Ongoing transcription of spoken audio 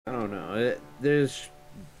I don't know. There's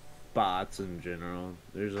bots in general.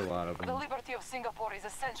 There's a lot of The them. liberty of Singapore is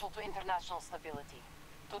essential to international stability.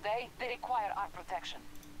 Today, they require our protection.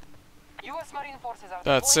 U.S. Marine forces are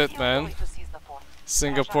That's deployed it, man. illegally to seize the port.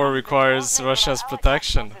 Singapore requires Russia's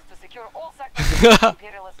protection. To secure all sectors of the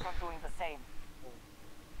imperialists from doing the same.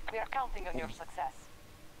 We are counting on your success.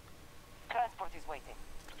 Transport is waiting.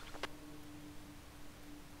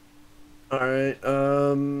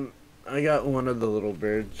 Alright, I got one of the little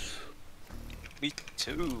birds. Me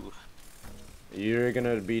too. You're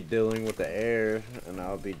gonna be dealing with the air, and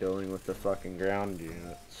I'll be dealing with the fucking ground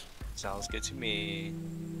units. Sounds good to me.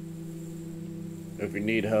 If you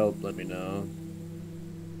need help, let me know.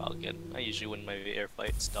 All good. I usually win my air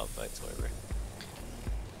fights, dog fights, whatever.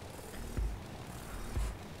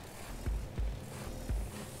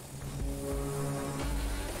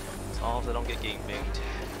 As long as I don't get gang banged.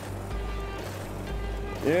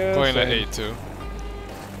 Yeah. Going to A2.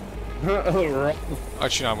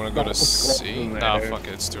 Actually, no, I'm gonna go to C. Nah, fuck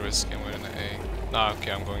it, it's too risky. I'm going to A. Nah,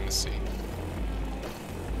 okay, I'm going to C. I'm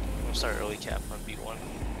gonna start early cap on B1.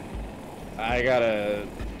 I gotta.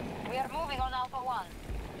 We are moving on Alpha 1.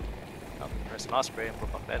 I'll press an Osprey and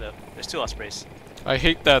fuck that up. There's 2 Ospreys. I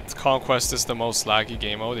hate that Conquest is the most laggy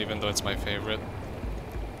game mode, even though it's my favorite.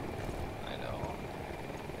 I know.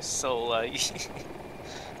 It's so laggy.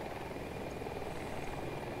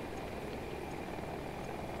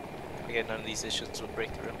 I get none of these issues with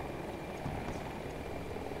breakthrough.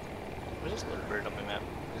 Where's this little bird on my map?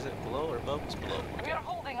 Is it below or above? It's below. We are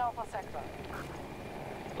holding Alpha sector.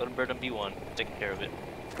 Little bird on B1, taking care of it.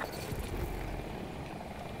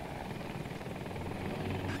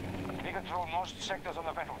 We control most sectors on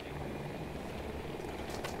the battlefield.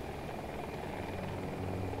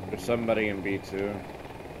 There's somebody in B2.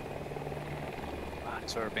 Ah,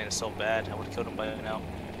 this rubber band is so bad. I would have killed him by now.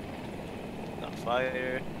 On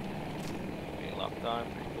fire. Getting locked on.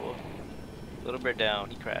 Pretty cool. Little bird down.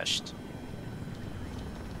 He crashed.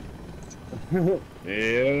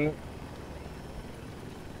 Yeah.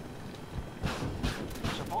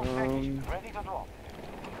 Support package ready to drop.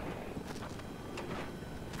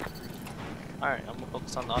 Alright, I'm gonna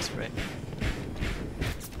focus on the Osprey.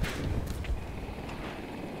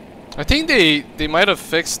 I think they might have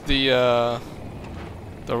fixed the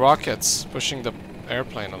rockets pushing the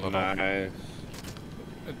airplane a little. Nice.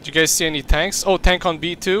 Did you guys see any tanks? Oh, tank on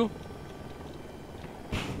B2.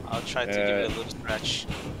 I'll try to give it a little scratch.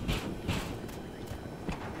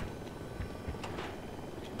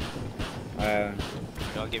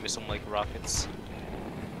 I'll give you some like rockets.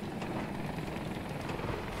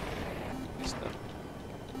 Good stuff.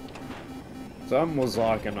 Something was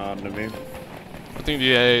locking on to me. I think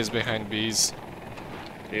the AA is behind Bs.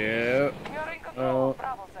 Yeah. We are in control of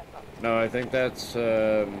Bravo sector. No, I think that's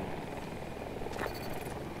I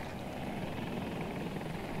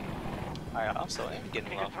also am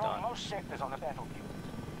getting We locked control on. most sectors on the battlefield.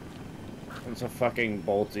 it's a fucking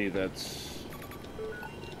bolty that's.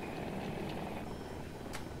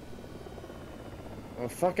 Well,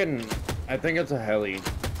 fucking. I think it's a heli.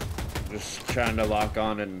 Just trying to lock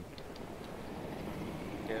on and.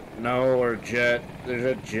 Yep. No, or jet. There's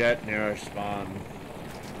a jet near our spawn.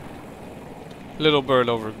 Little bird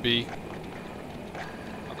over B.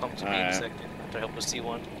 I'll come to B in a second to help with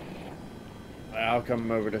C1. I'll come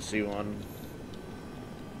over to C1.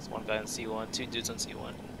 There's one guy on C1, 2 dudes on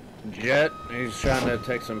C1. Jet, he's trying to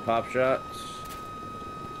take some pop shots.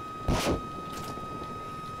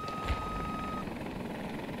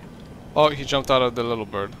 Oh, he jumped out of the little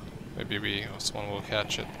bird. Maybe someone will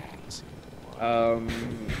catch it.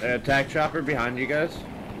 Attack chopper behind you guys.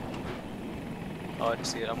 Oh, I didn't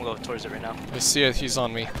see it. I'm gonna go towards it right now. I see it. He's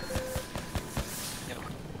on me. Yeah.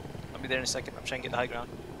 I'll be there in a second. I'm trying to get the high ground.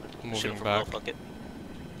 Moving Shoot him from back. below, fuck it.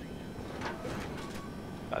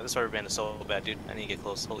 This rubber band is so bad, dude. I need to get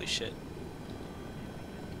close. Holy shit.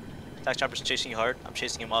 Attack chopper's chasing you hard. I'm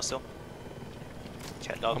chasing him also.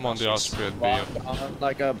 Cat dog. I'm on the Osprey at B. Locked on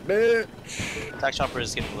like a bitch. Attack chopper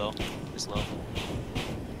is getting low. It's low.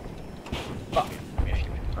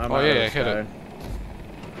 I'm Oh out yeah, of yeah, this hit guy. it.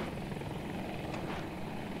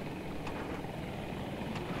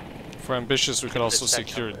 For ambitious, we could also Attack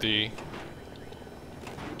secure chopper. D.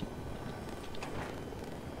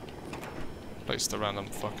 Place the random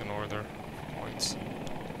fucking order points.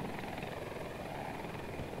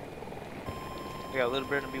 We got a little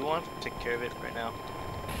bird in B1. Take care of it right now.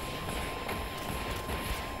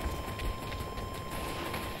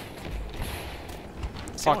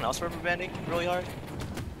 Is anyone else rubber banding really hard?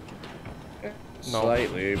 No.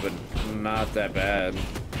 Slightly, but not that bad.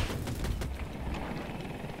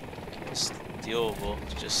 It's dealable.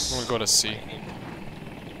 I'm Just. gonna go to C.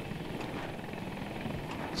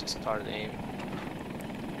 just hard to aim.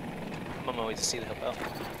 I'm on my way to see the help out.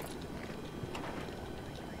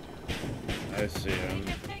 I see him.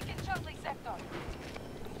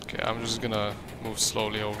 Okay, I'm just gonna move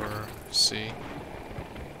slowly over C.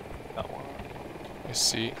 Got one. I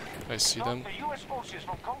see Stop them. the US forces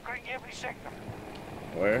from conquering every sector.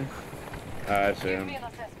 Where? I see Give him. me an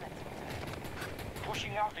assessment.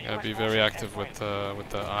 Pushing out the Gotta US be very forces active and with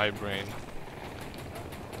the eye brain.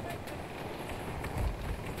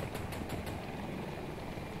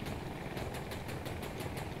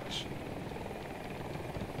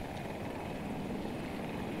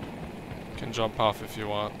 Can jump off if you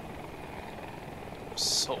want. I'm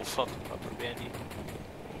so fucking rubber bandy.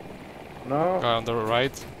 No. Guy on the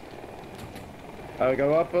right.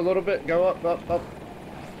 Go up a little bit. Go up, up, up.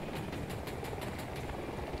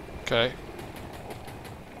 Okay.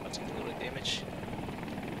 That's a little damage.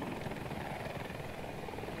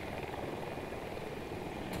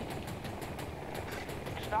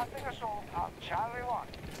 starting assault on Charlie 1.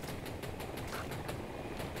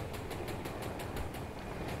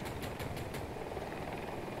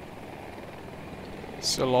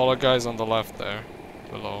 See a lot of guys on the left there.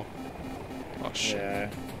 Below. Oh shit. Yeah.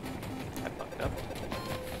 I fucked up.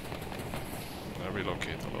 I'm gonna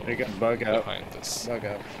relocate a little We got bug out. behind this. Bug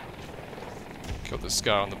out. Kill this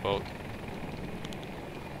guy on the boat.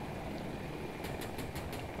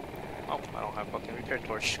 Oh, I don't have fucking repair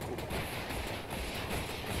torch. Cool.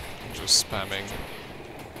 Just spamming.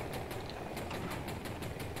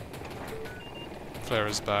 Flare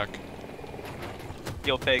is back.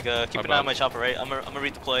 Yo, Peg, keep My an eye on bad. my chopper, right? I'm gonna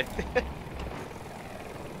redeploy.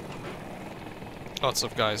 Lots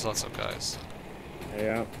of guys, lots of guys.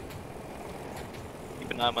 Yeah.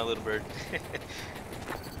 Keep an eye on my little bird. Yeah,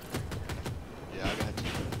 I got you.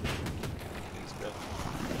 Thanks, bro.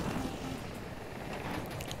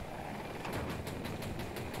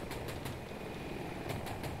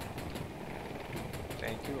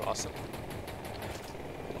 Thank you, awesome.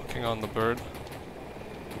 Working on the bird.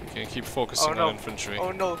 Okay, keep focusing no. on infantry.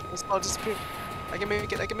 Oh no, this ball disappeared. I can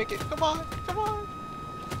make it, I can make it. Come on, come on.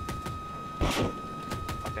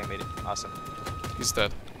 Okay, I made it. Awesome. He's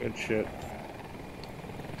dead. Good shit.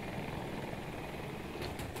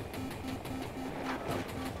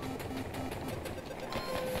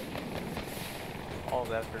 All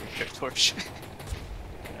that for repair torch.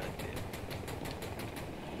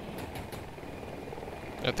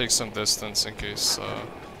 Yeah, take some distance in case,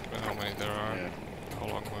 given how many there are, Yeah. how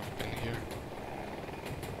long we've been here.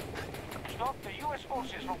 Stop the US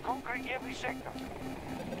forces from conquering every sector.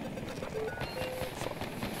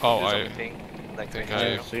 Oh, There's I something, like think right I I- now.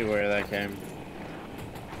 didn't see where that came.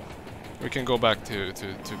 we can go back to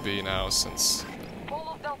B now, since All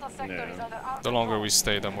of Delta sector Yeah. is under our the longer control. we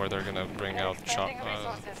stay, the more they're gonna bring They're out expanding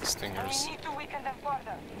resources, stingers. and we need to weaken them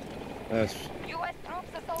further. That's US troops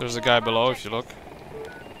assaulting There's a our guy below if you objectives. look.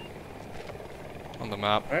 On the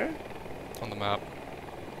map. where? On the map.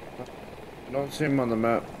 Don't see him on the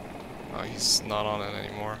map. Oh, he's not on it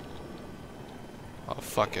anymore. Oh,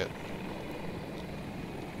 fuck it.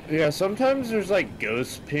 Yeah, sometimes there's like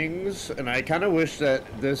ghost pings, and I kind of wish that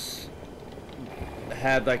this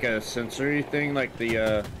had like a sensory thing, like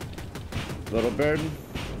the little bird.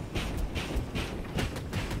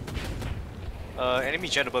 Enemy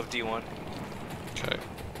jet above D1. Okay.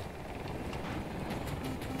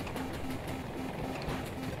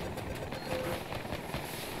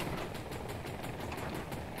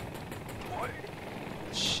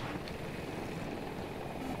 Shit.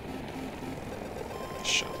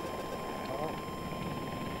 Shit.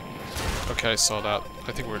 Okay, I saw that.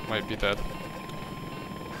 I think we might be dead.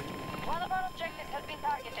 One of our objectives has been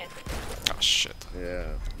targeted. Oh shit. Yeah.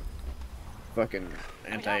 Fucking We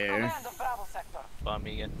have anti-air. command of Bravo sector. Bomb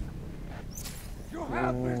me again.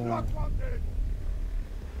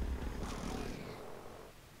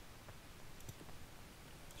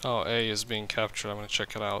 Oh, A is being captured. I'm gonna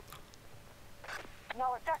check it out.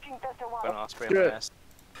 Now attacking Delta 1. Got an osprey on my Shit. ass.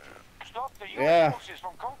 Stop the US Yeah. forces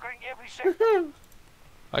from conquering every sector.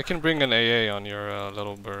 I can bring an AA on your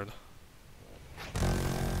little bird. I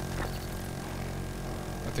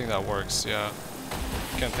think that works, yeah.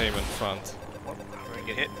 Can't aim in front. We're gonna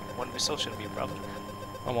get hit. One missile shouldn't be a problem.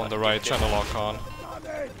 I'm on the right, trying to lock on.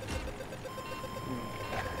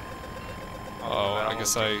 Oh, I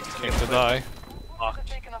guess I came to die. We've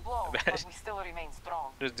taken a blow, but we still remain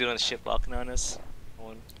strong. Just doing the shit blocking on us.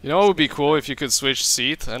 One. You know what would be cool if you could switch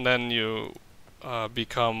seat and then you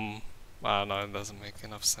become... Ah, no, it doesn't make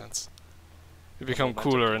enough sense. You become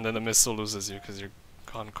cooler and then the missile loses you because you're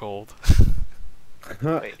gone cold.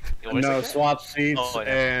 Wait, what is No, it? swap seats Oh,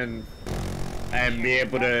 yeah. and be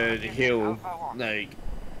able to heal. Alpha 1. Like,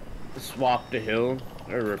 swap to hill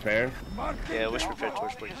or repair. Yeah, wish repair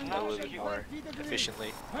torch worked a little bit more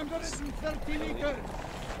efficiently. 130 meters.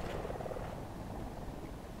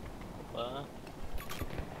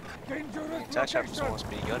 Dangerous Attack chopper's location. almost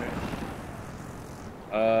being gunner.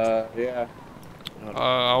 Yeah.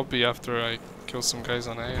 I'll be after I kill some guys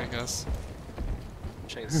on A, I guess. I'm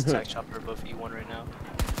trying this attack chopper above E1 right now.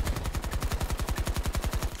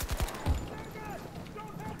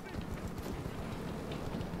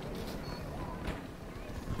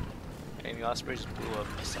 Enemy Osprey just blew up.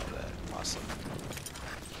 I saw that. Awesome.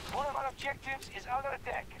 One of our objectives is under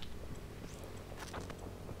attack.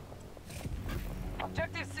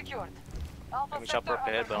 Objective secured. Alpha Enemy chopper up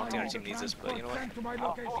sector ahead, but I don't under think our team needs this. But you know what? Send to my Our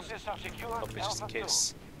location. forces are secured. Help it just in Alpha 2.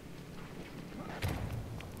 case.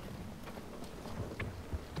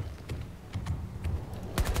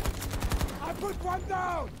 I put one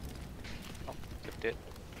down. Clipped it.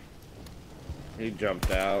 He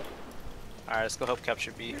jumped out. Alright, let's go help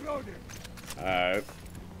capture B. Reloading. Alright.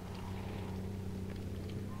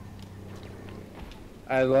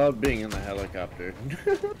 I love being in the helicopter.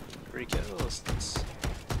 3 kills. That's...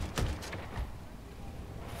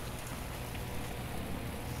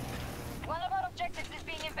 One of our objectives is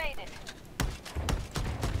being invaded.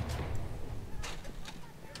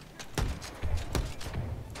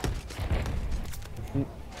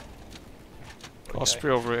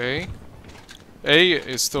 Osprey over A. A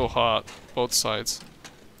is still hot, both sides.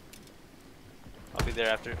 I'll be there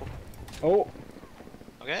after. Oh.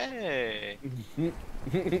 Okay.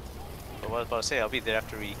 Well, I was about to say I'll be there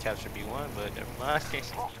after we capture B1, but never mind. Lost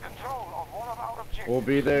control of one of our objectives. We'll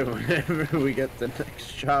be there whenever we get the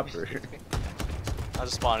next chopper. I'll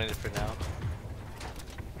just spawn in it for now.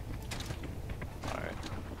 Alright.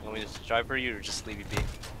 You want me to drive for you or just leave you be?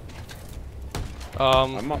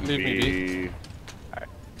 I'm on leave me be. B.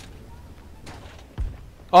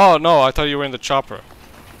 Oh no, I thought you were in the chopper.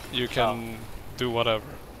 You can do whatever.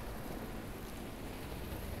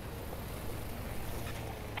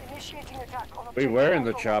 Initiating attack on We objective were in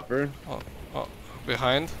the Alpha chopper. Oh,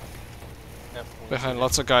 behind? Yep. Behind,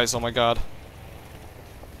 lots of guys, oh my god.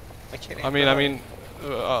 I can't I mean,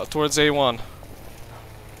 towards A1.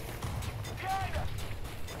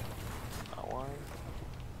 Not one.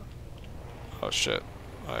 Oh shit.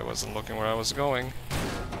 I wasn't looking where I was going.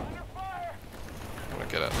 I'm gonna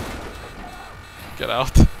get out. Get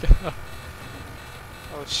out. Get out.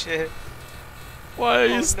 Oh shit. Why are Oh,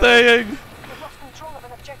 no. you staying? We've lost control of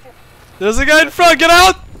an objective. There's a guy in front, get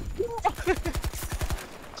out!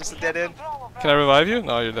 Just a dead end. Can I revive you?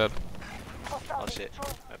 No, you're dead. Oh shit.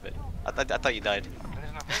 I bet. I thought you died. There is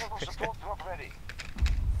an available support drop ready.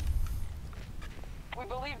 We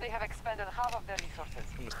believe they have expended half of their resources.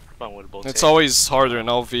 I'm just fun with both. It's always harder in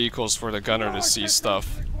all vehicles for the gunner to see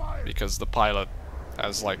stuff because the pilot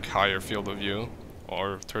has like higher field of view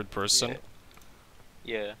or third person.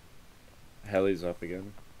 Yeah. Heli's up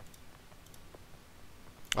again.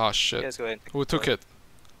 Oh Yeah, shit. let's go ahead. Who took it?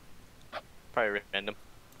 Probably random.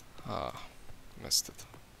 Ah, missed it.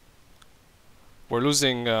 We're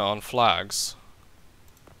losing on flags.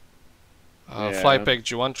 Yeah. Flight back,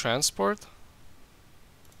 do you want transport?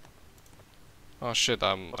 Oh shit,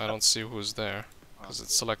 I don't see who's there because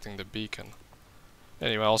it's selecting the beacon.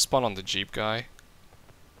 Anyway, I'll spawn on the jeep guy.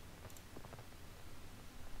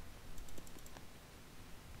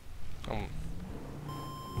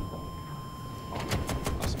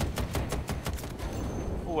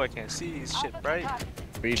 Oh, I can't see. This shit bright.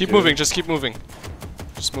 B2. Keep moving, just keep moving.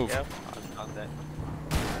 Just move. Yep. On that.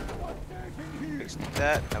 Fix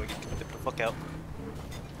that. Now we can get the fuck out.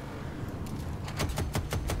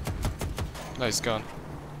 Nice gun.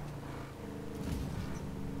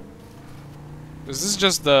 Is this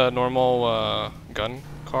just the normal gun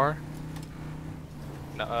car?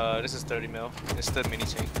 No, this is 30 mil. It's the mini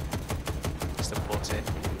tank. It's the full tank.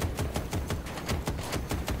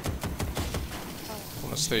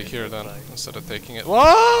 I'm gonna stay here then instead of taking it.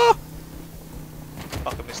 Whoa!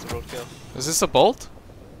 Fuck, I missed the roadkill. Is this a bolt?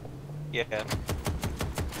 Yeah.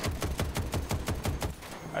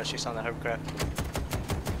 Alright, she's on the hovercraft.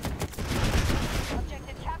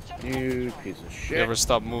 Objective captured. You piece of If shit. you ever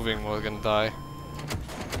stop moving, we're gonna die.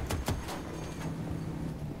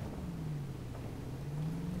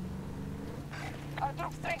 Our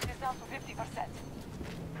troop strength is down to 50%.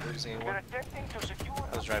 Losing We're one. attempting to secure.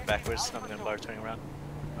 I'll drive backwards. I'm gonna bar turning around.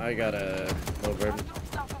 I got a low bird. Our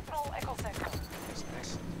troops now control Echo Sector. Nice,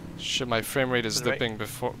 nice. Shit, my frame rate is To the right. dipping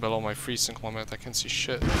below my freezing limit. I can't see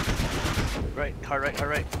shit. Right, hard right, hard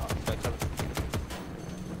right. Oh, got covered.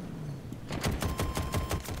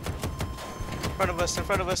 In front of us, in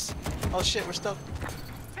front of us. Oh shit, we're stuck.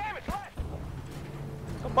 Damn it, left.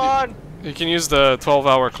 Come Come on! You can use the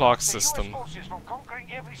 12-hour clock The US system. forces from conquering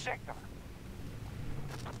every sector.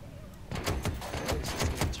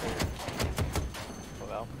 Oh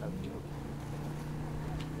wow.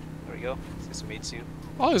 There we go. Let's get some mates too.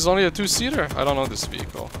 Oh, it's only a 2-seater. I don't know this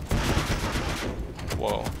vehicle.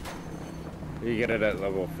 Whoa. You get it at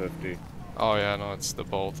level 50. Oh yeah, no, it's the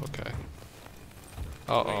bolt. Okay.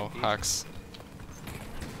 Uh-oh, hacks.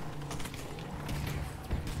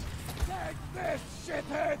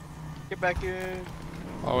 Get back in!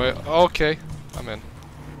 Oh wait, okay. I'm in. Now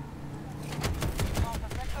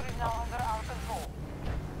the sector is now under our control.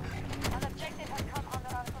 An objective has come under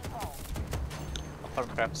our control. Oh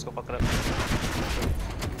crap, let's go fuck it up.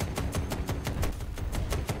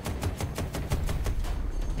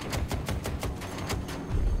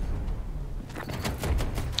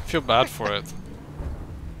 I feel bad for it.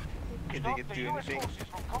 He Stop didn't the do US anything. forces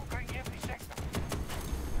from conquering every sector.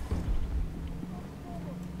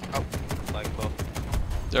 Oh, like well.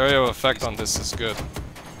 The area of effect on this is good.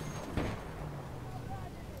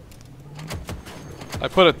 I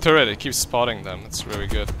put a turret, it keeps spotting them. It's really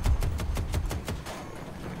good.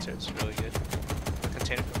 It's really good.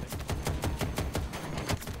 Container from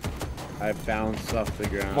there. I bounced off the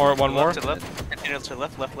ground. One more? To the left. Container to the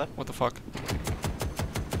left, left. What the fuck?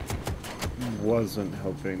 Wasn't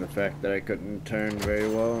helping the fact that I couldn't turn very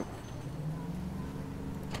well.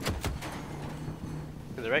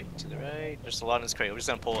 To the right, to the right. There's a lot in this crate. We're just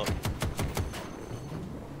gonna pull up.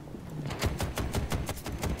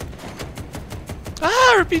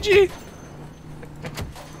 Ah, RPG!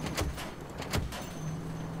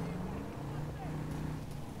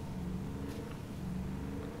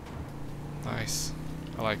 Nice.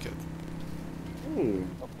 I like it. Ooh.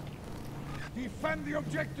 Defend the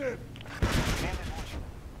objective.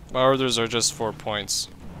 My orders are just 4 points.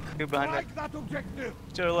 Two behind it. Like that objective.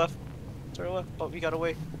 To the left. To the left. Oh, we got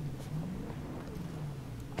away.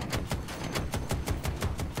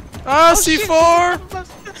 Ah, Oh, C4!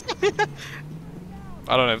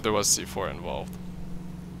 I don't know if there was C4 involved.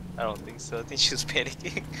 I don't think so. I think she was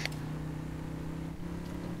panicking.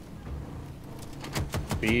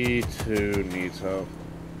 B2 needs help.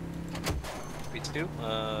 B2?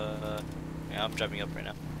 Yeah, I'm driving up right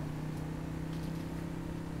now.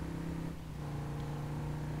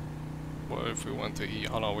 What if we went to E?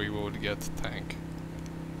 Oh no, we would get tank.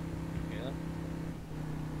 Yeah.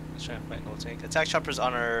 Let's try and find no tank. Attack choppers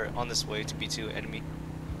on this way to B2 enemy.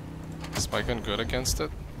 Is my gun good against it?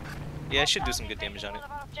 Yeah, it should do some good damage on it.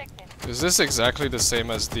 Is this exactly the same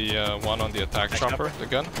as the one on the attack chopper, the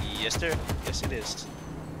gun? Yes, sir. Yes, it is.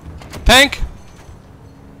 Tank!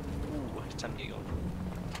 Ooh, time to get going.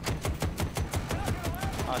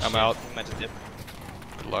 Oh, I'm shit. out. I meant to dip.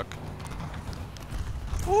 Good luck.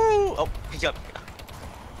 Ooh! Oh, he got me.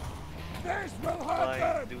 This will hurt Fine,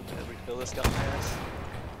 them. dude, refill this got my ass.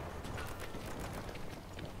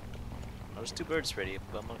 There's 2 birds ready,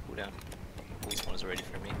 but I'm gonna cool down. At least one is ready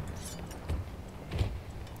for me.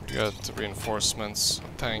 We got reinforcements,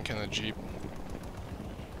 a tank and a jeep.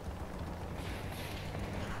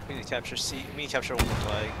 We need to capture C. We need to capture one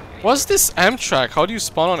flag. What's this Amtrak? How do you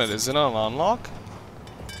spawn on it? Is it an unlock?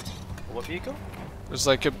 What vehicle? There's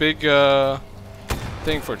like a big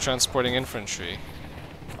thing for transporting infantry.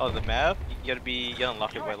 Oh, the map? You gotta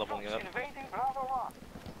unlock it by US leveling it up. troops invading Bravo 1.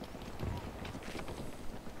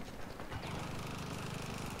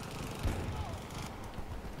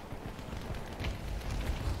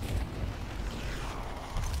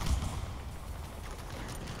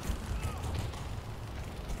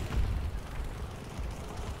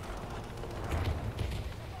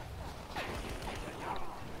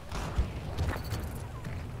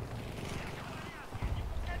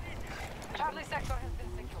 Charlie sector has been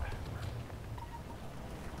secured.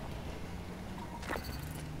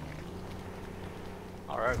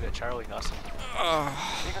 Alright, we got Charlie, awesome.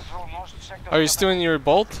 We control most sectors. Are you still in your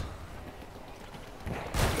bolt?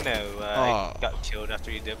 No, I got killed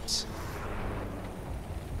after you dipped.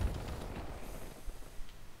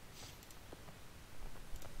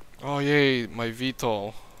 Oh yay, my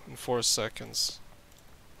VTOL in 4 seconds.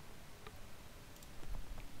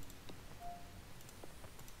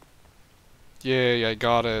 Yay, I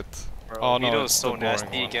got it. Bro, Oh no, Vito it's is so the boring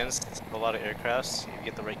nasty one. against a lot of aircrafts. You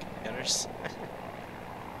get the right gunners.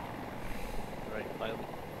 Right pilot.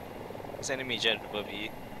 This enemy jet above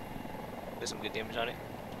E. There's some good damage on it.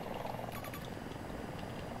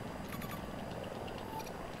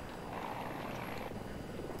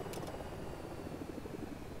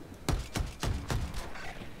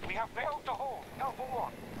 We have failed to hold Alpha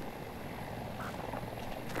 1.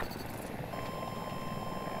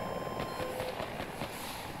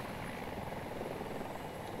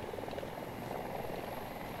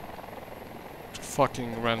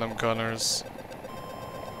 fucking random gunners.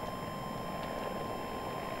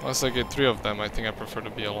 Unless I get 3 of them, I think I prefer to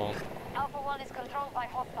be alone. Alpha 1 is controlled by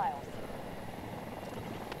hostiles.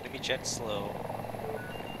 Let me check slow.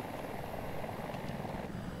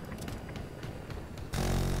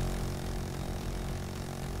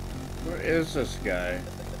 Where is this guy?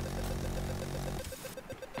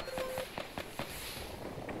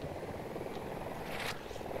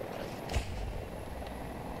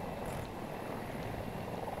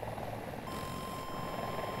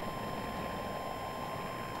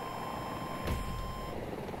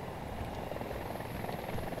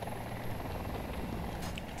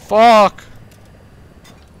 Fuck!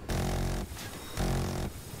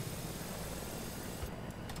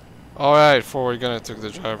 Alright, forward gunner took the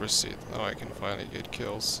driver's seat. Now I can finally get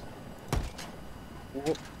kills.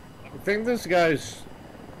 Well, I think this guy's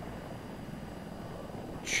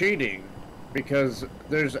cheating because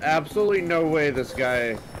there's absolutely no way this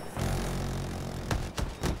guy.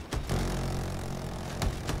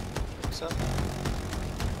 What's up?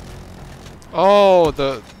 Oh,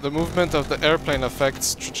 the movement of the airplane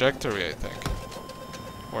affects trajectory, I think.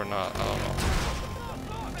 Or not, I don't know.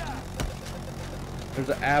 There's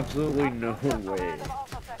absolutely no way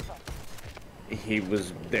he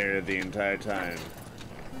was there the entire time.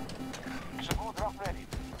 Support drop ready.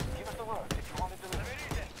 Give us the word if you want to deliver.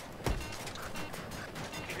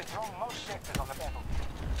 He controls most sectors on the battlefield.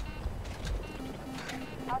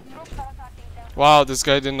 Our troops are attacking them. Wow, this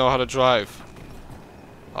guy didn't know how to drive.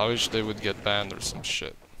 I wish they would get banned or some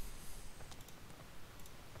shit.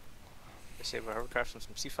 They save our hovercraft from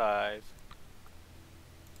some C5.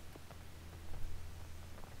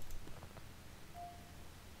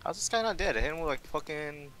 How's this guy not dead? I hit him with like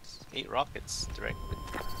fucking 8 rockets directly.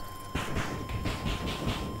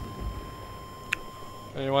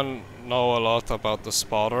 Anyone know a lot about the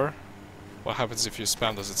spotter? What happens if you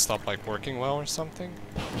spam? Does it stop like working well or something?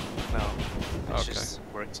 No. It Okay. just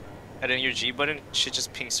worked. And then your G button should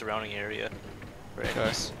just ping surrounding area. For Okay.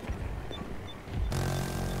 enemies.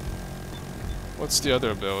 What's the other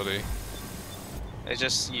ability? It's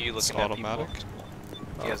just you It's looking at automatic?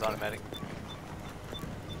 people. Yeah, it's Okay. automatic.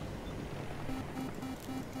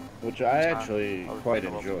 Which I actually I'll quite pick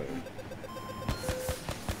him up. enjoy.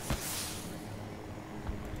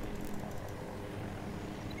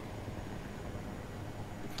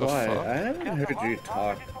 The Why? fuck? I haven't heard you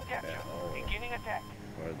talk at Capture. all. Beginning attack.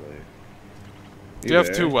 Hardly. Do you have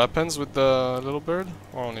there? 2 weapons with the little bird?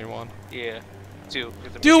 Or only 1? Yeah. 2.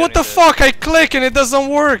 With the Dude, what the machete, fuck? I click and it doesn't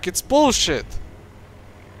work! It's bullshit!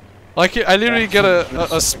 Like, I literally get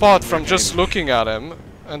a spot from just looking at him,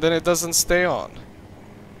 and then it doesn't stay on.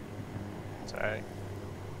 It's alright.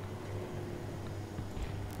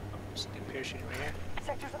 Just do parachute right here.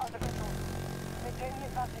 Sectors under control. Maintain the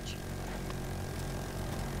advantage.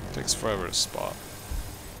 Takes forever to spot.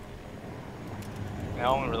 I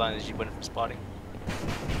only rely on the G button for spotting.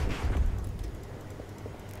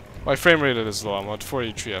 My frame rate is low, I'm at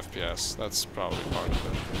 43 FPS. That's probably part of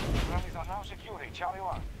it. Rallies are now securing Charlie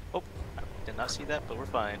 1. Oh, I did not see that, but we're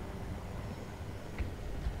fine.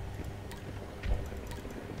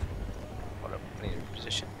 Hold up, I need a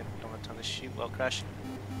position. Don't want to this shoot while crashing.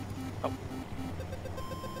 Oh.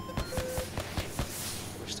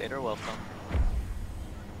 Overstayed our welcome.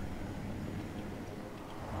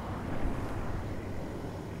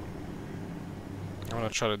 I'm gonna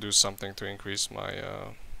try to do something to increase my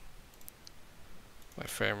my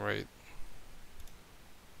frame rate.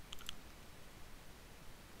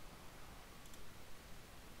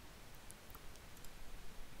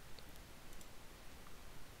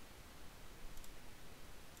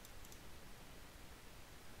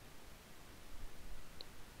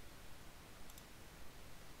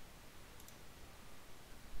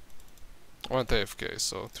 I went AFK,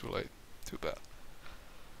 so too late. Too bad.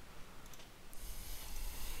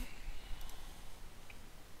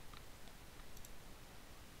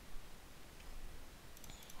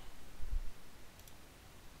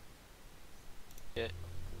 Yeah.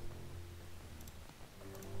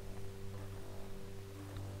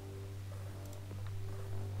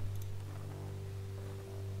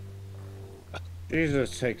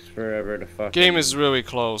 Jesus, takes forever to fucking. Game is really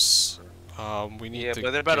close. We need Yeah, to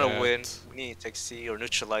but they're about to get- win. We need to take C or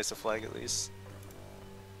neutralize the flag at least.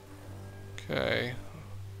 Okay.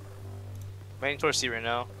 I'm heading towards C right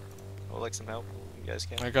now. I would like some help. You guys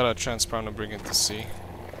can. I got a transponder to bring it to C.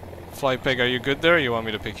 Flypeg, are you good there? Or you want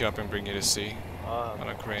me to pick you up and bring you to C on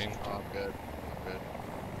a crane? Oh, I'm good. I'm good.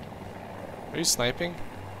 Are you sniping?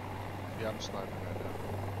 Yeah, I'm sniping right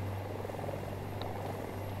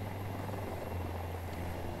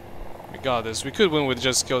now. got this. We could win with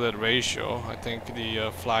just kill that ratio. I think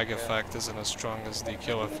the flag effect isn't as strong as the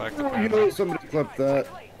kill effect. Oh, you Apparently. know, somebody clipped that.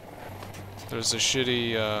 There's a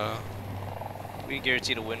shitty. We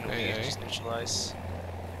guarantee to win when we AA. just neutralize.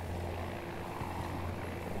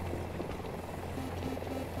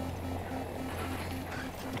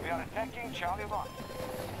 We are attacking Charlie 1.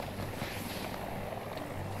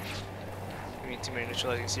 We need too many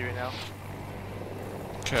neutralizing C right now.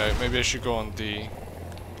 Okay, maybe I should go on D.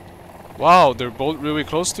 Wow, they're both really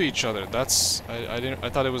close to each other. That's I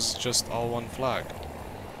thought it was just all one flag.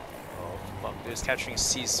 Oh fuck, dude, capturing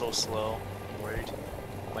C is so slow. I'm worried.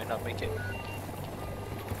 Might not make it.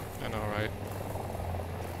 I know, right?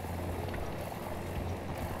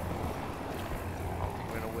 I don't think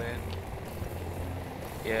we're gonna win.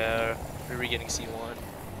 Yeah, we're getting C1.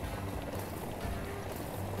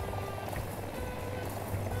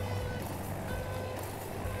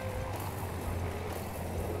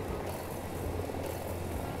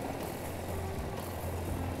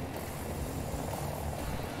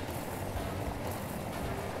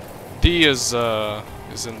 D is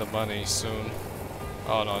in the money soon.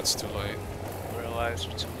 Oh no, it's too late. We're alive,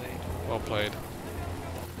 we're too late. Well played.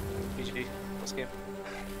 GG, let's game.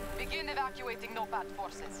 Begin evacuating NOPAD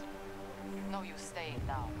forces. No use staying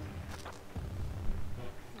now.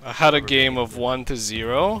 I had a game of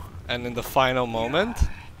 1-0, and in the final moment,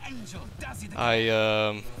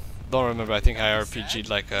 I don't remember. I think I RPG'd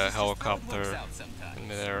like a helicopter in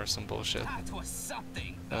midair or some bullshit,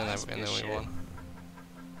 and then we won.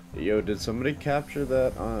 Yo, did somebody capture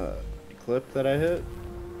that clip that I hit?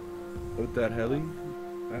 With that heli?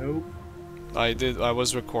 I hope. I did. I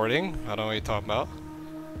was recording. I don't know what you're talking about.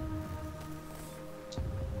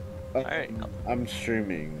 Alright. I'm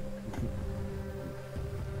streaming.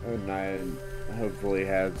 And I hopefully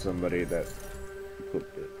had somebody that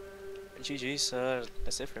clipped it. GG's,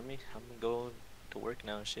 that's it for me. I'm gonna go to work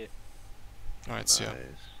now and shit. Alright, see ya.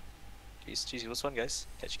 Jeez, GG, what's fun, guys?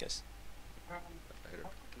 Catch you guys.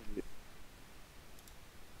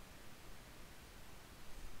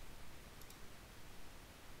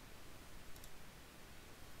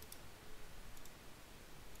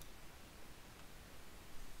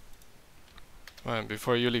 Alright,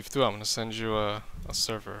 before you leave too, I'm gonna send you a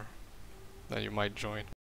server that you might join.